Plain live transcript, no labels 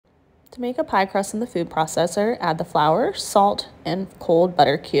To make a pie crust in the food processor, add the flour, salt, and cold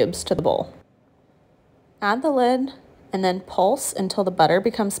butter cubes to the bowl. Add the lid and then pulse until the butter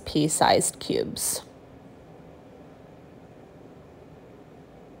becomes pea-sized cubes.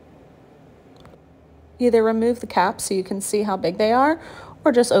 Either remove the cap so you can see how big they are,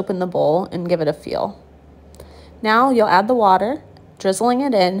 or just open the bowl and give it a feel. Now you'll add the water, drizzling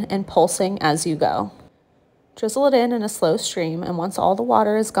it in and pulsing as you go. Drizzle it in a slow stream, and once all the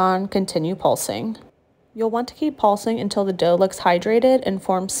water is gone, continue pulsing. You'll want to keep pulsing until the dough looks hydrated and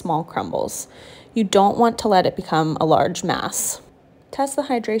forms small crumbles. You don't want to let it become a large mass. Test the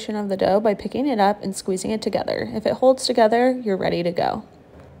hydration of the dough by picking it up and squeezing it together. If it holds together, you're ready to go.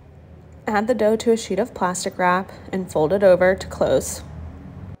 Add the dough to a sheet of plastic wrap and fold it over to close.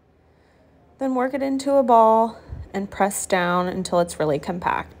 Then work it into a ball and press down until it's really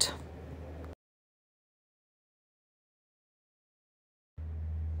compact.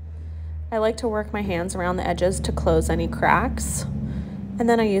 I like to work my hands around the edges to close any cracks, and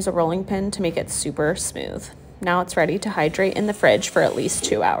then I use a rolling pin to make it super smooth. Now it's ready to hydrate in the fridge for at least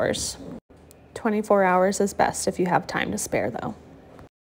 2 hours. 24 hours is best if you have time to spare though.